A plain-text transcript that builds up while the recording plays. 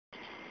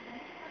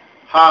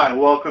Hi,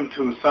 welcome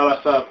to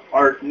Salazar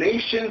ART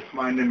Nation.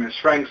 My name is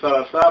Frank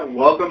Salazar.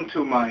 Welcome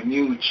to my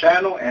new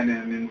channel, and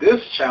in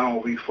this channel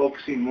I'll be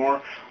focusing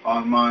more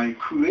on my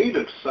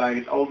creative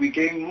side. I'll be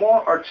getting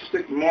more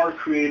artistic, more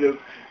creative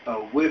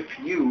with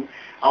you.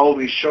 I'll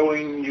be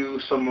showing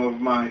you some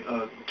of my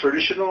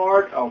traditional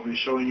art. I'll be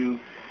showing you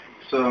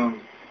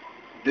some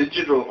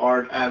digital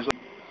art as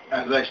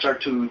I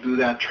start to do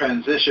that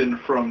transition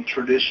from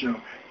traditional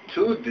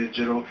to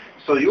digital,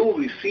 so you will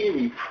be seeing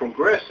me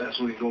progress as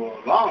we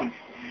go along.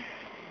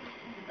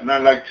 And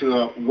I'd like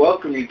to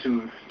welcome you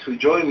to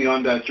join me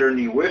on that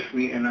journey with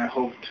me, and I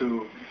hope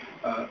to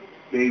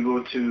be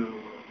able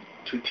to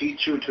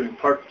teach you, to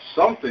impart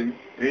something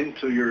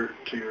into your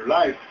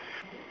life.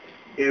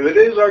 If it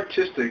is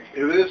artistic,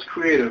 if it is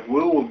creative,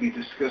 we will be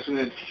discussing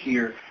it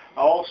here.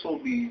 I'll also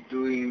be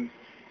doing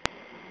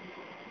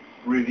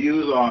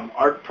reviews on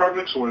art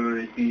products, whether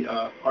it be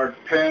art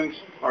pens,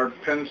 art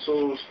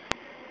pencils,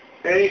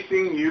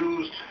 anything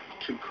used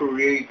to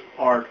create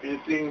art,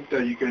 anything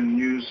that you can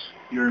use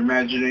your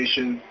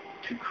imagination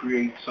to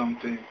create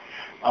something.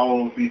 I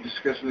will be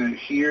discussing it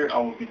here. I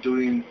will be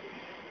doing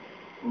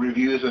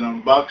reviews and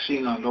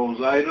unboxing on those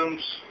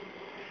items,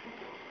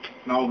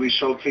 and I'll be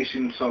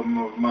showcasing some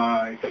of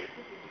my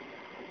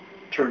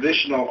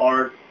traditional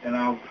art, and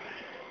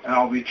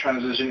I'll be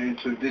transitioning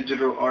into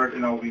digital art,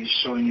 and I'll be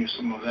showing you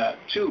some of that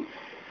too.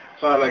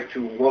 So I'd like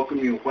to welcome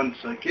you once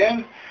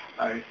again.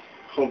 I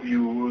hope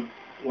you would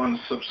want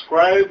to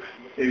subscribe.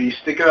 If you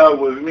stick it out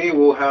with me,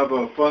 we'll have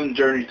a fun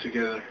journey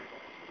together.